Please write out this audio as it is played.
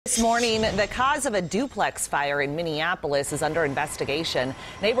This morning, the cause of a duplex fire in Minneapolis is under investigation.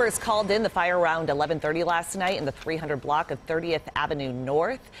 Neighbors called in the fire around 11:30 last night in the 300 block of 30th Avenue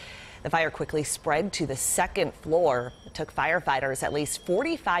North. The fire quickly spread to the second floor. It took firefighters at least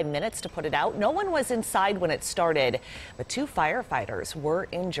 45 minutes to put it out. No one was inside when it started, but two firefighters were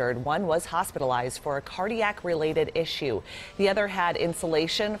injured. One was hospitalized for a cardiac-related issue. The other had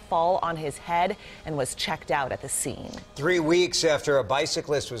insulation fall on his head and was checked out at the scene. 3 weeks after a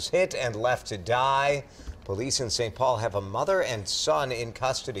bicyclist was hit and left to die, police in St. Paul have a mother and son in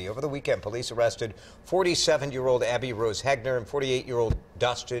custody. Over the weekend, police arrested 47-year-old Abby Rose Hegner and 48-year-old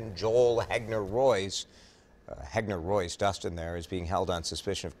Dustin Joel Hegner-Royce. Hegner-Royce, Dustin there, is being held on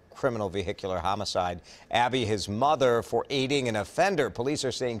suspicion of criminal vehicular homicide. Abby, his mother, for aiding an offender. Police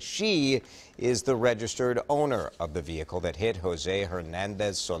are saying she is the registered owner of the vehicle that hit Jose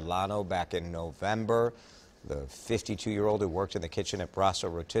Hernandez Solano back in November. The 52-year-old who worked in the kitchen at Brasso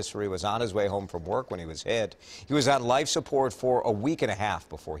Rotisserie was on his way home from work when he was hit. He was on life support for a week and a half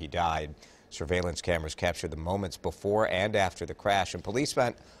before he died. Surveillance cameras captured the moments before and after the crash, and police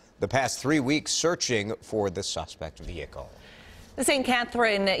spent the past 3 weeks searching for the suspect vehicle. The St.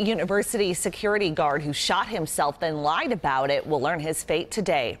 Catherine University security guard who shot himself then lied about it will learn his fate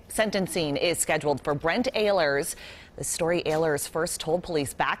today. Sentencing is scheduled for Brent Ehlers. The story Ehlers first told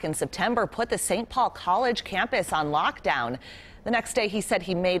police back in September put the St. Paul College campus on lockdown. The next day, he said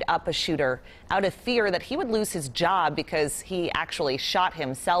he made up a shooter out of fear that he would lose his job because he actually shot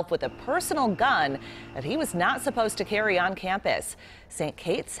himself with a personal gun that he was not supposed to carry on campus. St.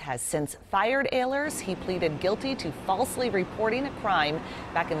 Kate's has since fired Ehlers. He pleaded guilty to falsely reporting a crime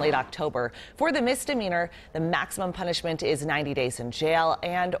back in late October. For the misdemeanor, the maximum punishment is 90 days in jail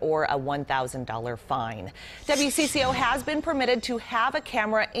and or a $1,000 fine. WCCO has been permitted to have a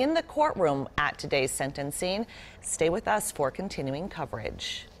camera in the courtroom at today's sentencing. Stay with us for continuing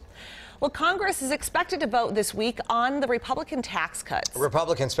coverage. Well, Congress is expected to vote this week on the Republican tax cuts.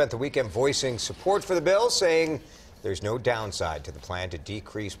 Republicans spent the weekend voicing support for the bill, saying there's no downside to the plan to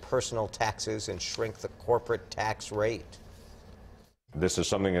decrease personal taxes and shrink the corporate tax rate. This is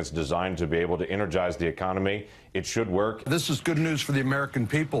something that's designed to be able to energize the economy. It should work. This is good news for the American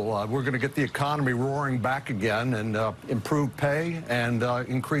people. We're going to get the economy roaring back again and improve pay and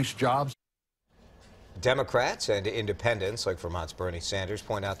increase jobs. Democrats and independents, like Vermont's Bernie Sanders,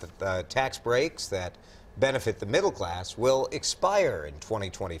 point out that the tax breaks that benefit the middle class will expire in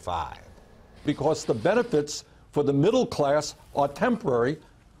 2025. Because the benefits for the middle class are temporary,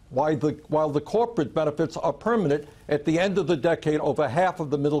 while the corporate benefits are permanent. At the end of the decade, over half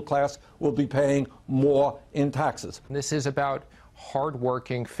of the middle class will be paying more in taxes. This is about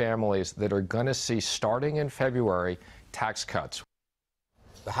hardworking families that are going to see, starting in February, tax cuts.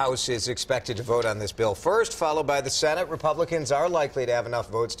 The House is expected to vote on this bill first, followed by the Senate. Republicans are likely to have enough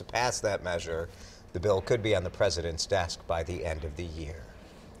votes to pass that measure. The bill could be on the president's desk by the end of the year.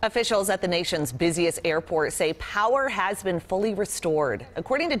 Officials at the nation's busiest airport say power has been fully restored.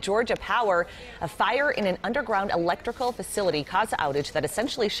 According to Georgia Power, a fire in an underground electrical facility caused an outage that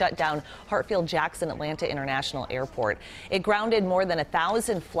essentially shut down Hartsfield-Jackson Atlanta International Airport. It grounded more than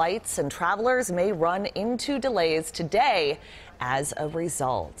 1,000 flights, and travelers may run into delays today as a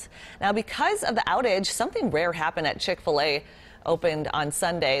result. Now, because of the outage, something rare happened at Chick-fil-A. Opened on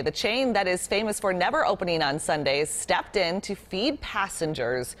Sunday. The chain that is famous for never opening on Sundays stepped in to feed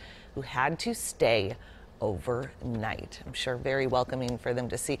passengers who had to stay overnight. I'm sure very welcoming for them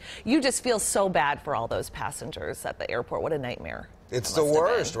to see. You just feel so bad for all those passengers at the airport. What a nightmare. It's the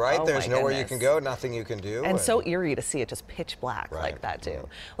worst, right? There's nowhere you can go, nothing you can do. And so eerie to see it just pitch black like that, too.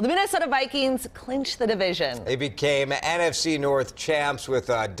 Well, the Minnesota Vikings clinched the division. They became NFC North champs with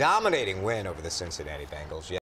a dominating win over the Cincinnati Bengals.